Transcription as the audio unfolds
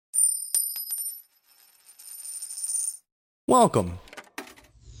Welcome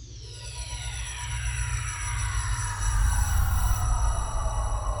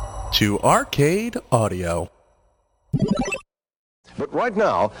to Arcade Audio. But right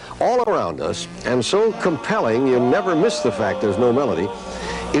now, all around us, and so compelling you never miss the fact there's no melody,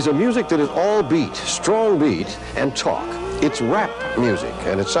 is a music that is all beat, strong beat, and talk. It's rap music,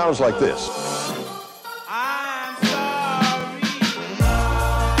 and it sounds like this. I'm sorry.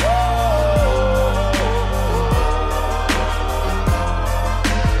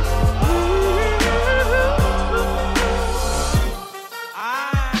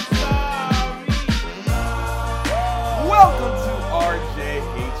 I'm sorry. Welcome to RJ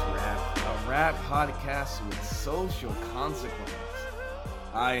Hates Rap, a rap podcast with social consequences.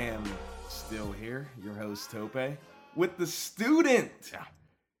 I am still here, your host Tope, with the student,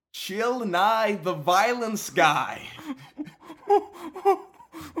 Chill Nye, the violence guy.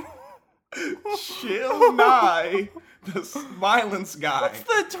 Chill Nye, the violence guy. What's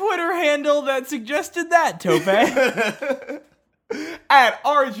the Twitter handle that suggested that, Tope? At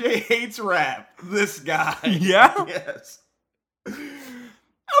RJ Hates Rap, this guy. Yeah? Yes.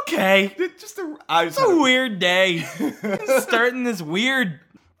 Okay. It's a weird day. Starting this weird...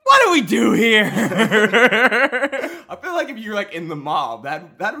 What do we do here? I feel like if you're like in the mob,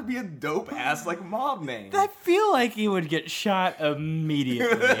 that would be a dope ass like mob name. I feel like you would get shot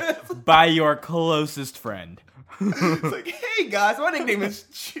immediately by your closest friend. It's like, hey guys, my nickname is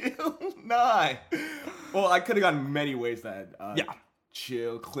Chill Nye. Well, I could have gone many ways that.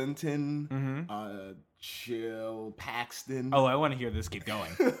 Chill Clinton, Chill Paxton. Oh, I want to hear this keep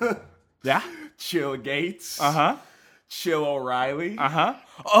going. Yeah? Chill Gates. Uh-huh. Chill O'Reilly. Uh-huh.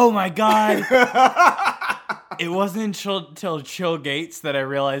 Oh my god. It wasn't until Chill Gates that I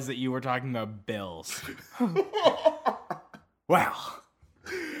realized that you were talking about bills. Wow.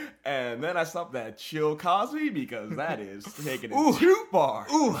 And then I stopped at Chill Cosby because that is taking it too far.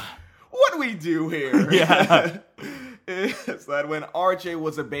 Ooh. What do we do here? Yeah. Is that when RJ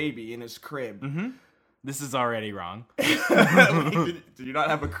was a baby in his crib. This is already wrong. Did you not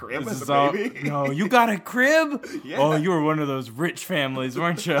have a crib as a baby? No, you got a crib? Yeah. Oh, you were one of those rich families,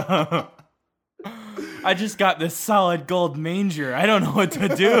 weren't you? I just got this solid gold manger. I don't know what to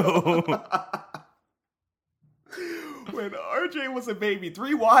do. When RJ was a baby,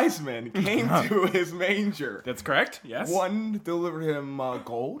 3 wise men came to his manger. That's correct, yes. One delivered him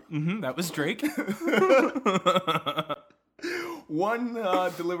gold. That was Drake. One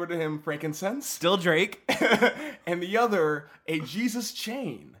delivered to him frankincense. Still Drake. And the other, a Jesus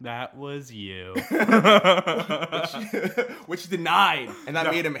chain. That was you. Which denied. And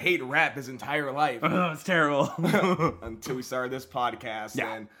that made him hate rap his entire life. Oh, it's terrible. Until we started this podcast.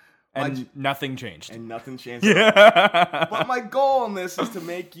 Yeah. And And nothing changed. and nothing changed. Yeah. But my goal in this is to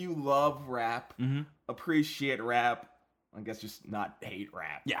make you love rap, appreciate rap, I guess just not hate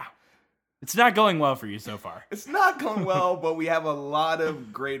rap. Yeah. It's not going well for you so far. It's not going well, but we have a lot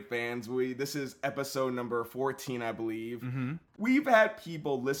of great fans. This is episode number 14, I believe. We've had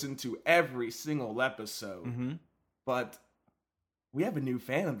people listen to every single episode, but we have a new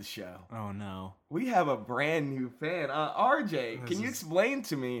fan of the show. Oh, no. We have a brand new fan. RJ, can you explain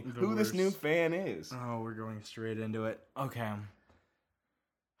to me who this worst. new fan is? Oh, we're going straight into it. Okay.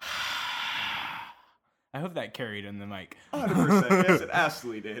 I hope that carried in the mic. 100%. Yes, it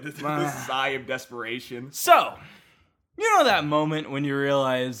absolutely did. This sigh of desperation. So, you know that moment when you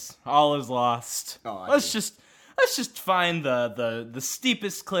realize all is lost? Oh, Let's just find the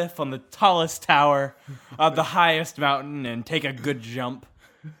steepest cliff on the tallest tower of the highest mountain and take a good jump.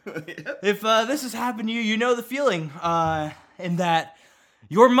 If this has happened to you, you know the feeling. In that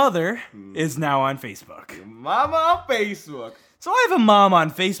your mother is now on Facebook. Mama on Facebook. So I have a mom on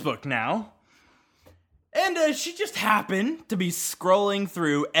Facebook now. And she just happened to be scrolling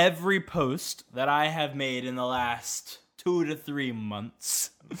through every post that I have made in the last 2 to 3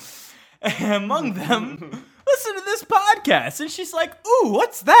 months. And among them, listen to this podcast. And she's like, ooh,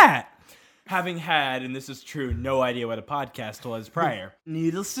 what's that? Having had, and this is true, no idea what a podcast was prior.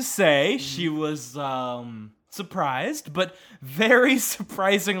 Needless to say, she was surprised, but very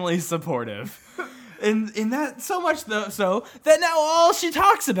surprisingly supportive. In that so much so that now all she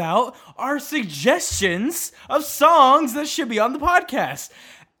talks about are suggestions of songs that should be on the podcast.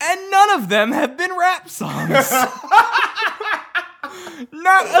 And none of them have been rap songs.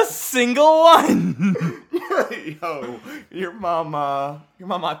 Not a single one. Yo, your mom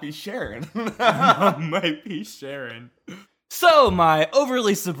might be sharing. Might be Sharon. So my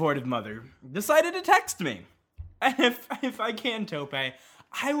overly supportive mother decided to text me. And if I can, Tope,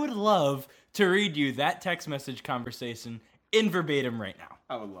 I would love to read you that text message conversation in verbatim right now.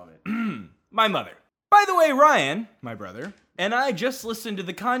 I would love it. My mother. By the way, Ryan, my brother, and I just listened to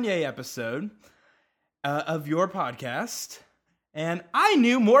the Kanye episode of your podcast, and I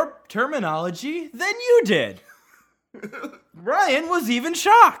knew more terminology than you did. Ryan was even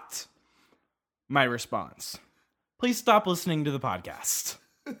shocked. My response: please stop listening to the podcast.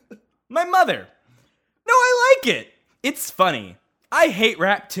 My mother: no, I like it. It's funny. I hate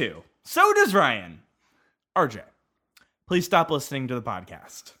rap too. So does Ryan. RJ: please stop listening to the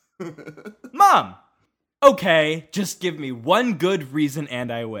podcast. Mom: okay, just give me one good reason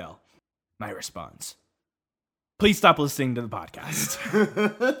and I will. My response: please stop listening to the podcast.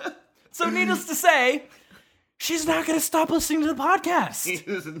 So needless to say, she's not going to stop listening to the podcast. He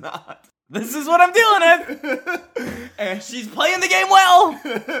is not. This is what I'm dealing with. And she's playing the game well.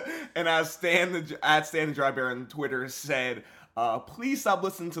 And as Stan the Dry Bear on Twitter said, please stop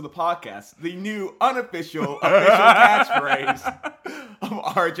listening to the podcast. The new unofficial official catchphrase of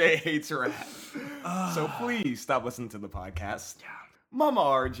RJ Hates Rap. So please stop listening to the podcast. Yeah. Mama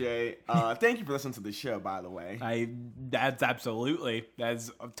RJ, thank you for listening to the show, by the way. That's absolutely.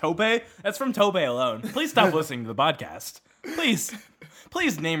 That's Tope. That's from Tope alone. Please stop listening to the podcast.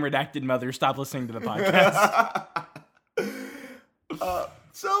 Please, name redacted mother, stop listening to the podcast.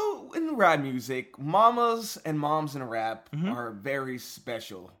 So in rap music, mamas and moms in rap are very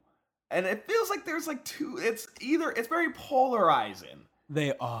special. And it feels like there's like two, it's very polarizing.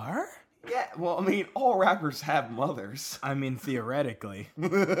 They are? Yeah, well, I mean, all rappers have mothers. I mean, theoretically.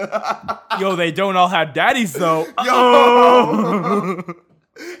 Yo, they don't all have daddies, though. Yo!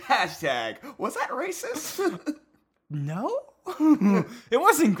 Hashtag, was that racist? No? It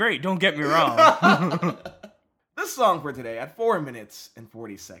wasn't great, don't get me wrong. This song for today at 4 minutes and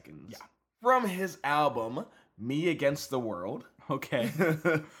 40 seconds. Yeah. From his album, Me Against the World. Okay.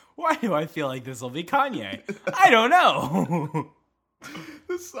 Why do I feel like this will be Kanye? I don't know.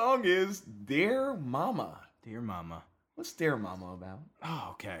 The song is Dear Mama. Dear Mama. What's Dear Mama about? Oh,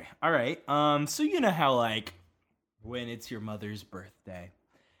 okay. All right. So you know how, like, when it's your mother's birthday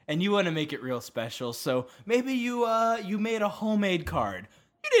and you want to make it real special, so maybe you made a homemade card.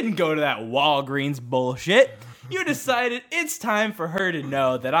 You didn't go to that Walgreens bullshit. You decided it's time for her to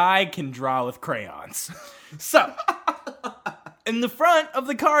know that I can draw with crayons. So, in the front of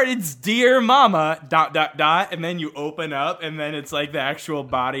the card, it's Dear Mama, ... and then you open up, and then it's like the actual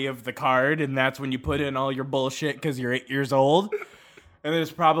body of the card, and that's when you put in all your bullshit because you're 8 years old. And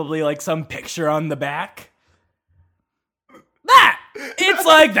there's probably like some picture on the back. It's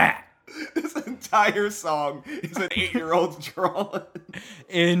like that. This entire song is an 8-year-old's drawing.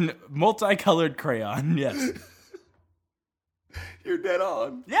 In multicolored crayon, yes. You're dead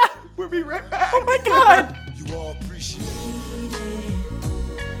on. Yeah. We'll be right back. Oh my god. You all appreciate it.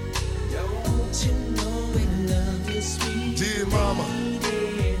 Don't you know we love you, sweet Dear mama,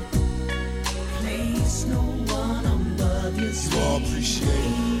 place no one above you, you all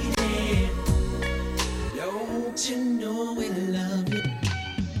appreciate it. Don't you know we love you?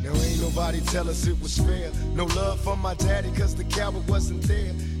 Now ain't nobody tell us it was fair. No love from my daddy cause the coward wasn't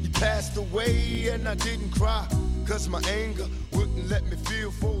there. He passed away and I didn't cry cause my anger wouldn't let me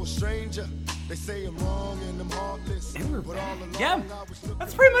feel for a stranger. They say I'm wrong and I'm heartless. But all along Yeah, I was looking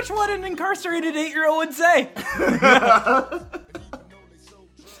that's pretty much what an incarcerated 8-year-old would say.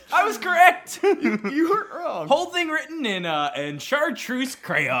 I was correct. You weren't wrong. Whole thing written in chartreuse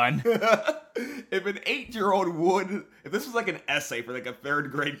crayon. If an 8-year-old would, if this was like an essay for like a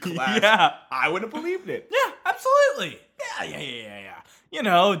 3rd grade class, Yeah. I would have believed it. Yeah, absolutely. Yeah. You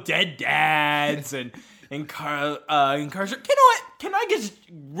know, dead dads and incarcerate. You know what? Can I get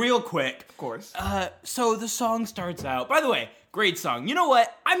real quick? Of course. So the song starts out. By the way, great song. You know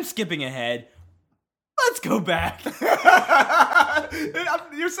what? I'm skipping ahead. Let's go back. You're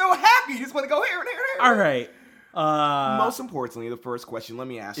so happy. You just want to go here and here and here. All right. Most importantly, the first question, let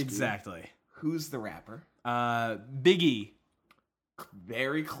me ask you. Exactly. Who's the rapper? Biggie.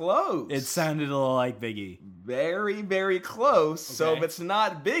 Very close. It sounded a little like Biggie. very, very close. So Okay. if it's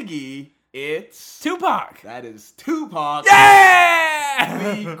not Biggie, it's... Tupac. That is Tupac.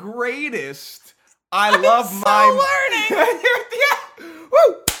 Yeah! The greatest. I love so my... learning. Yeah.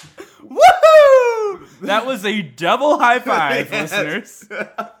 Woo! Woohoo! That was a double high five, Yes. listeners.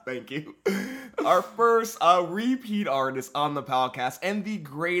 Thank you. Our first repeat artist on the podcast and the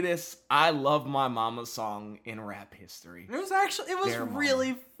greatest I Love My Mama song in rap history. It was Dear Mama.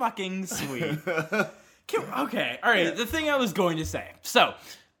 really fucking sweet. Okay, all right. The thing I was going to say. So,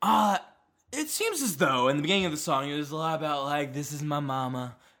 it seems as though in the beginning of the song it was a lot about like, this is my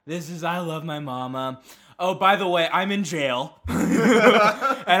mama. This is I love my mama. Oh, by the way, I'm in jail.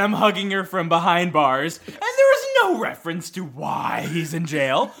 And I'm hugging her from behind bars. And there was no reference to why he's in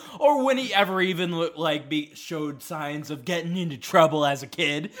jail or when he ever even showed signs of getting into trouble as a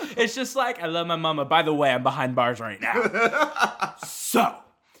kid. It's just like, I love my mama. By the way, I'm behind bars right now. So,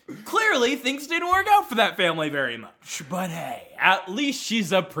 clearly things didn't work out for that family very much. But hey, at least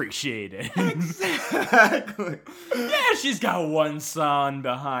she's appreciated. Exactly. Yeah, she's got one son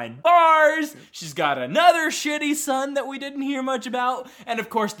behind bars. She's got another shitty son that we didn't hear much about. And of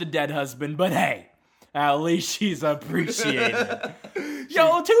course the dead husband. But hey, at least she's appreciated.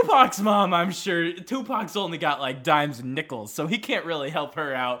 Yo, Tupac's mom, I'm sure. Tupac's only got like dimes and nickels, so he can't really help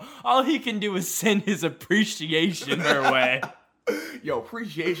her out. All he can do is send his appreciation her way. Yo,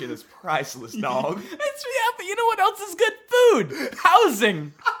 appreciation is priceless, dog. But you know what else is good? Food.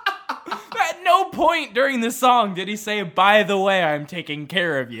 Housing. At no point during the song did he say, by the way, I'm taking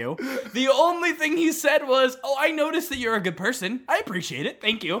care of you. The only thing he said was, oh, I noticed that you're a good person. I appreciate it.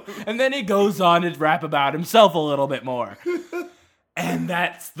 Thank you. And then he goes on to rap about himself a little bit more. And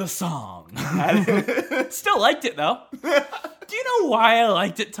that's the song. Still liked it, though. Do you know why I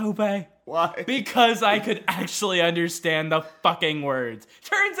liked it, Tope? Why? Because I could actually understand the fucking words.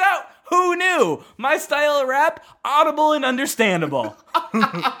 Turns out, who knew? My style of rap, audible and understandable.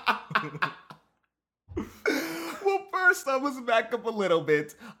 Well, first, let's back up a little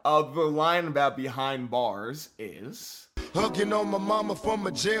bit. The line about behind bars is... Hugging on my mama from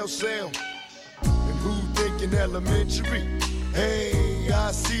a jail cell. And who thinking elementary? Hey,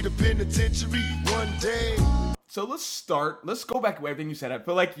 I see the penitentiary one day. So let's go back to everything you said. I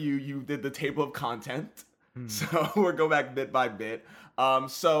feel like you did the table of content. So we'll go back bit by bit.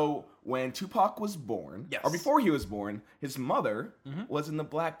 So when Tupac was born, Yes. or before he was born, his mother was in the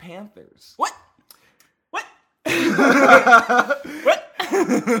Black Panthers. What? What?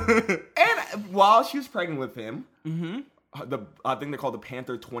 And while she was pregnant with him, I think they're called the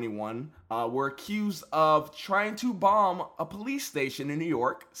Panther 21, were accused of trying to bomb a police station in New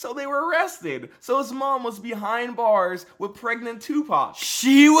York, so they were arrested. So his mom was behind bars with pregnant Tupac.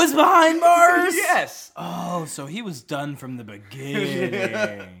 She was behind bars? Yes. Oh, so he was done from the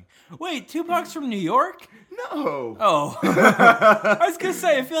beginning. Wait, Tupac's from New York? No. Oh. I was gonna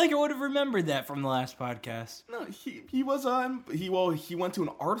say, I feel like I would have remembered that from the last podcast. No, he went to an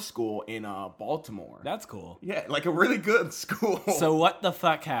art school in Baltimore. That's cool. Yeah, like a really good school. So what the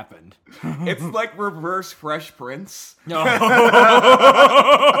fuck happened? It's like reverse Fresh Prince. No.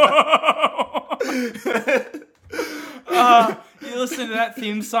 You listen to that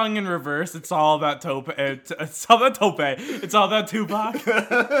theme song in reverse. It's all about Tope. It's all about Tope. It's all about Tupac.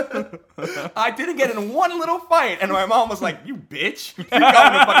 I didn't get in one little fight, and my mom was like, "You bitch, you got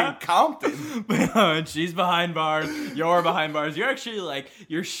to fucking Compton." And she's behind bars. You're behind bars. You're actually like,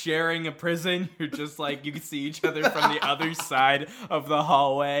 you're sharing a prison. You're just like, you can see each other from the other side of the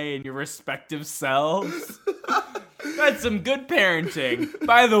hallway in your respective cells. That's some good parenting.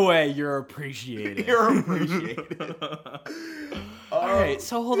 By the way, you're appreciated. You're appreciated. All right,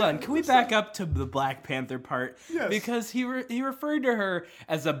 so hold on. Can we back up to the Black Panther part? Yes. Because he referred to her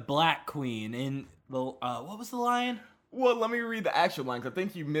as a black queen in the what was the line? Well, let me read the actual line, because I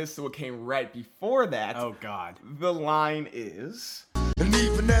think you missed what came right before that. Oh God. The line is... And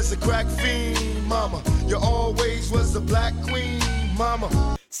even as a crack fiend, mama, you always was the black queen,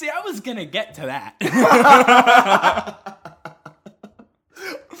 mama. See, I was gonna get to that.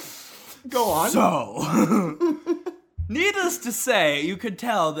 Go on. So, needless to say, you could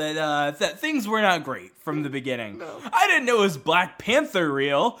tell that that things were not great from the beginning. No. I didn't know it was Black Panther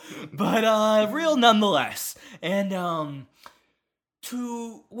real, but real nonetheless. And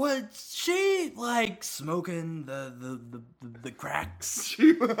was she like smoking the cracks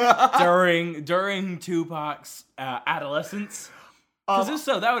during Tupac's adolescence? Because if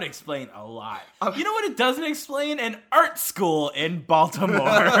so, that would explain a lot. You know what it doesn't explain? An art school in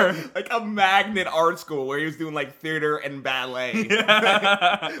Baltimore. Like a magnet art school where he was doing like theater and ballet.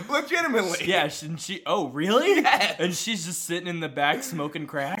 Yeah. Legitimately. Yeah, and she, oh, really? Yes. And she's just sitting in the back smoking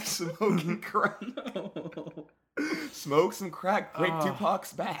crack? Smoking crack. Smoke some crack, break Oh.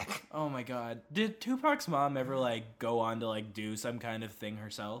 Tupac's back. Oh my God. Did Tupac's mom ever, like, go on to, like, do some kind of thing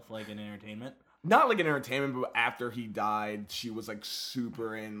herself, like in entertainment? Not like an entertainment, but after he died, she was like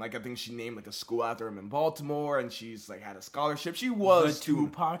super in. Like I think she named like a school after him in Baltimore, and she's like had a scholarship. She was The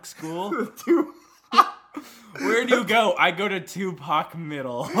Tupac school? to Where do you go? I go to Tupac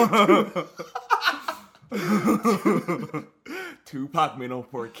Middle. Tupac Middle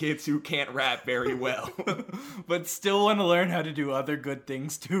for kids who can't rap very well But still want to learn how to do other good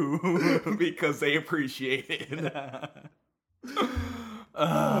things too. because they appreciate it.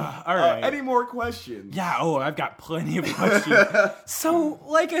 All right. Any more questions? Yeah, I've got plenty of questions. So,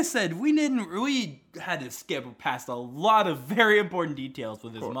 like I said, we had to skip past a lot of very important details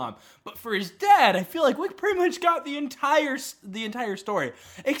with his mom. But for his dad, I feel like we pretty much got the entire story.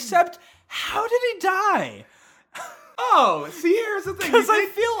 Except, how did he die? Oh, see, here's the thing. Because I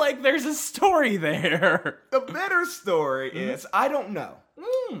feel like there's a story there. The better story is, I don't know.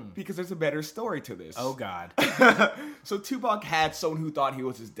 Because there's a better story to this. Oh, God. So Tupac had someone who thought he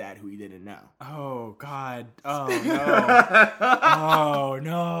was his dad who he didn't know. Oh, God. Oh, no. Oh,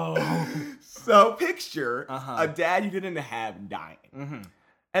 no. So picture a dad you didn't have dying.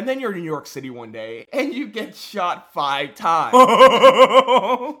 And then you're in New York City one day and you get shot 5 times.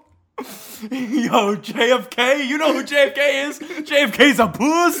 Yo, JFK, you know who JFK is? JFK's a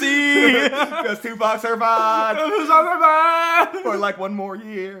pussy! Because Tupac survived for like 1 more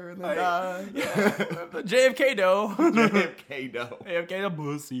year and then died. JFK though. JFK though. JFK the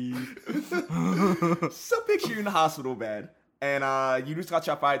pussy. So picture you in the hospital bed and you just got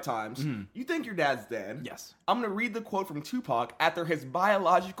shot 5 times. You think your dad's dead. Yes. I'm going to read the quote from Tupac after his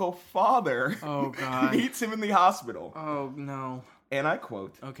biological father meets him in the hospital. Oh, no. And I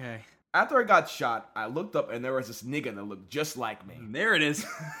quote, Okay. After I got shot, I looked up and there was this nigga that looked just like me. There it is.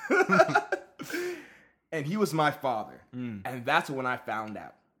 And he was my father. And that's when I found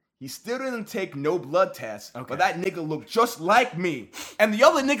out. He still didn't take no blood tests, but that nigga looked just like me. And the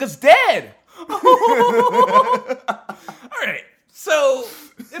other nigga's dead. All right. So,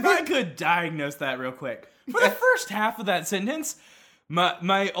 if I could diagnose that real quick. For the first half of that sentence,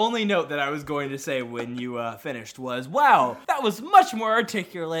 my only note that I was going to say when you finished was, wow, that was much more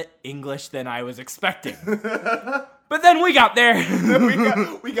articulate English than I was expecting. But then we got there.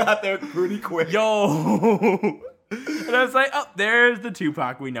 we got there pretty quick. Yo. And I was like, oh, there's the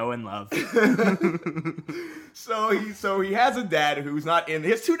Tupac we know and love. So he has a dad who's not in.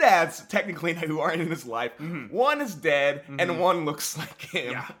 His 2 dads, technically, who aren't in his life. One is dead, and one looks like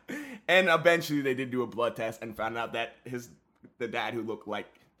him. Yeah. And eventually they did do a blood test and found out that the dad who looked like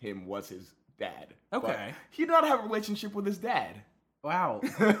him was his dad. Okay. But he did not have a relationship with his dad. Wow.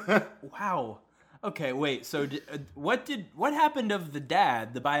 Wow. Okay, wait. So what happened of the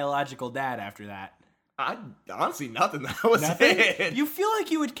dad, the biological dad, after that? Honestly, nothing. That was Nothing? it. You feel like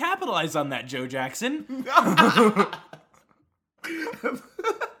you would capitalize on that, Joe Jackson.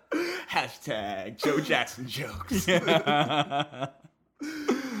 Hashtag Joe Jackson jokes. Word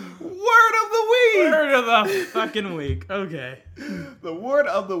of the week! Word of the fucking week. Okay. The word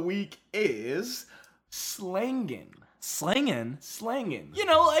of the week is slangin'. Slangin'? Slangin'. You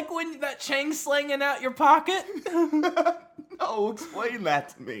know, like when that chain slanging out your pocket? Oh, explain that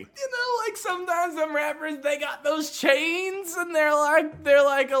to me. You know, like sometimes them rappers, they got those chains and they're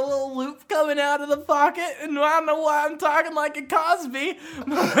like a little loop coming out of the pocket, and I don't know why I'm talking like a Cosby.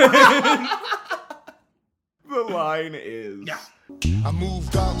 The line is... Yeah. I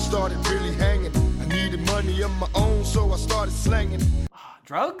moved out and started really hanging. I needed money of my own, so I started slanging.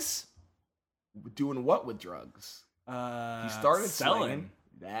 Drugs? Doing what with drugs? He started selling. slanging.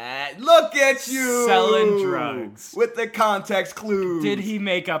 That, look at you! Selling drugs. With the context clues. Did he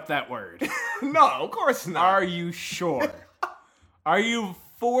make up that word? No, of course not. Are you sure? Are you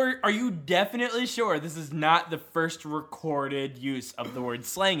definitely sure this is not the first recorded use of the word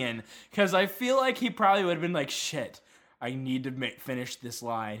slangin'? Because I feel like he probably would have been like, shit, I need to finish this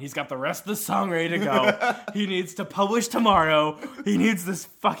line. He's got the rest of the song ready to go. He needs to publish tomorrow. He needs this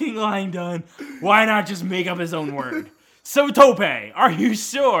fucking line done. Why not just make up his own word? So Tope, are you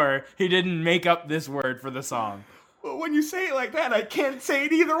sure he didn't make up this word for the song? Well, when you say it like that, I can't say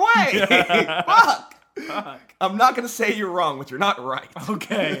it either way. Fuck. I'm not going to say you're wrong, but you're not right.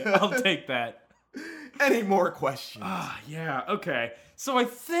 Okay, I'll take that. Any more questions? Yeah, okay. So I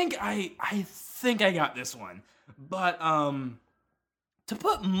think I got this one. But, to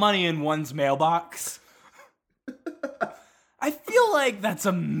put money in one's mailbox, I feel like that's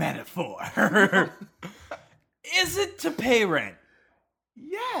a metaphor. Is it to pay rent?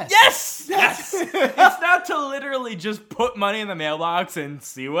 Yes. Yes! It's not to literally just put money in the mailbox and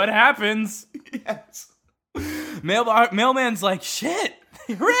see what happens. Yes. Mailman's like, shit,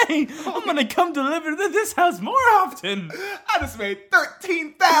 hooray, I'm gonna come deliver to this house more often. I just made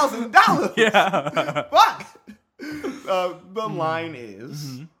 $13,000. Yeah. Fuck. The line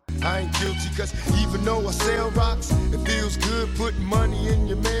is... I ain't guilty, cause even though I sell rocks, it feels good putting money in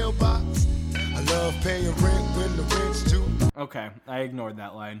your mailbox. I love paying rent when the rent's due. Okay, I ignored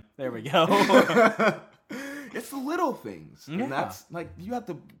that line. There we go. It's the little things. Yeah. And that's, like, you have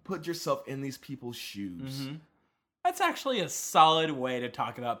to put yourself in these people's shoes. That's actually a solid way to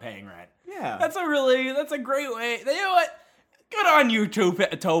talk about paying rent. Yeah. That's a great way. You know what? Good on you,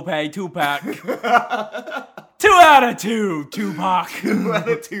 Tupac. 2 out of 2, Tupac. 2 out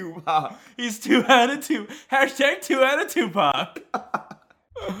of 2, Tupac. He's 2 out of 2. Hashtag 2 out of Tupac.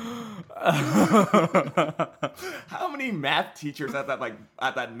 How many math teachers at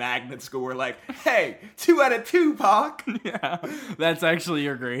that magnet school were like, hey, 2 out of 2, Tupac? Yeah, that's actually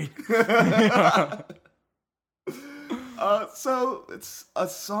your grade. So it's a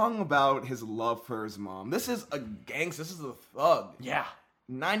song about his love for his mom. This is a gangster. This is a thug. Yeah.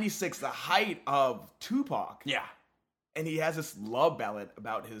 96, the height of Tupac. Yeah. And he has this love ballad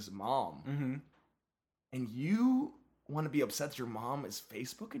about his mom. Mm-hmm. And you want to be upset that your mom is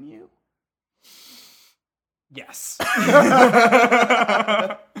Facebooking you? Yes.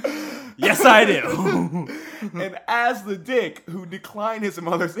 Yes, I do. And as the dick who declined his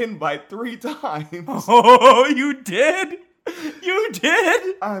mother's invite 3 times. Oh, you did? You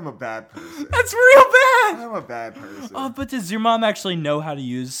did? I'm a bad person. That's real bad. I'm a bad person. Oh, but does your mom actually know how to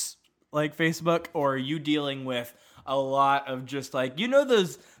use like Facebook, or are you dealing with a lot of just like, you know,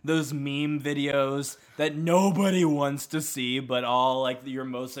 those meme videos that nobody wants to see, but all like your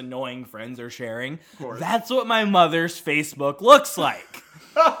most annoying friends are sharing? Of course. That's what my mother's Facebook looks like.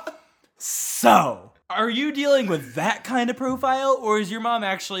 So, are you dealing with that kind of profile, or is your mom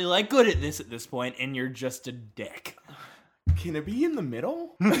actually like good at this point and you're just a dick? Can it be in the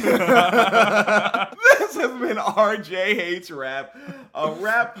middle? This has been RJ Hates Rap, a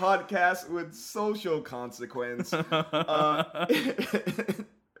rap podcast with social consequence.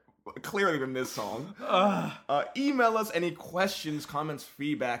 Clearly from this song. Email us any questions, comments,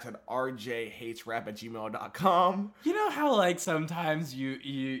 feedbacks at rjhatesrap@gmail.com. You know how like sometimes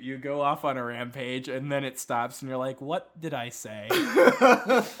you go off on a rampage and then it stops and you're like, what did I say?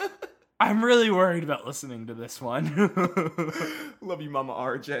 I'm really worried about listening to this one. Love you, Mama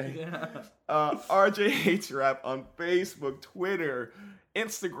RJ. Yeah. RJ Hates Rap on Facebook, Twitter,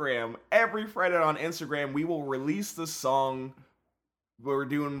 Instagram. Every Friday on Instagram, we will release the song we're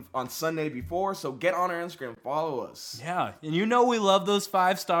doing on Sunday before, so get on our Instagram, follow us. Yeah, and you know we love those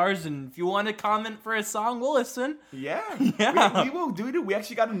 5 stars, and if you want to comment for a song, we'll listen. Yeah. Yeah. We will do it. We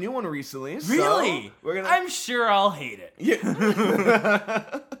actually got a new one recently. Really? So we're gonna... I'm sure I'll hate it.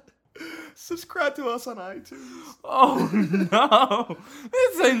 Yeah. Subscribe to us on iTunes. Oh no!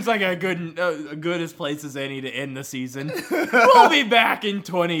 This seems like a good as place as any to end the season. We'll be back in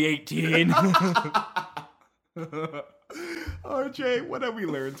 2018. RJ, what have we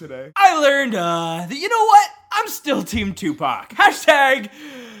learned today? I learned that, you know what? I'm still Team Tupac. Hashtag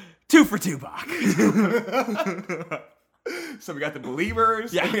 2 for Tupac. So we got the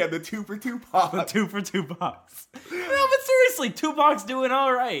Believers, Yeah. and we have the 2 for Tupac. The 2 for Tupacs. No, but seriously, Tupac's doing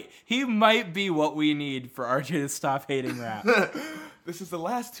all right. He might be what we need for RJ to stop hating rap. This is the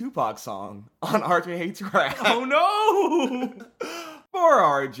last Tupac song on RJ Hates Rap. Oh no! For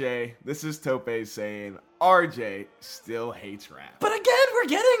RJ, this is Tope saying, RJ still hates rap. But again, we're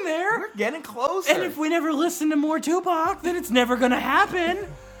getting there. We're getting closer. And if we never listen to more Tupac, then it's never gonna happen.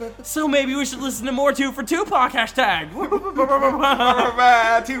 So maybe we should listen to more 2 for Tupac. Hashtag.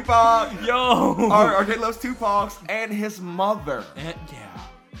 Tupac. Yo. RJ loves Tupac and his mother. Yeah.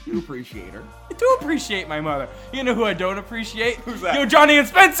 You appreciate her. I do appreciate my mother. You know who I don't appreciate? Who's that? Yo, Johnny and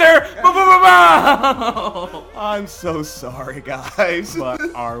Spencer! I'm so sorry, guys. But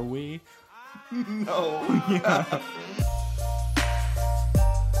are we? No. Yeah.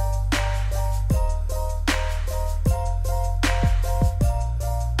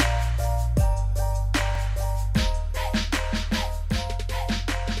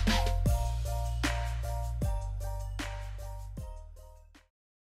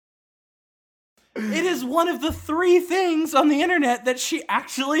 It is one of the 3 things on the internet that she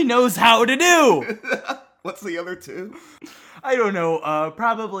actually knows how to do. What's the other 2? I don't know,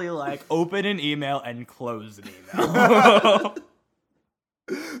 probably like open an email and close an email.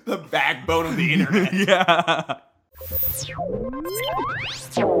 The backbone of the internet. Yeah.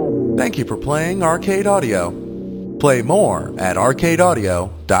 Thank you for playing Arcade Audio. Play more at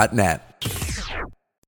arcadeaudio.net.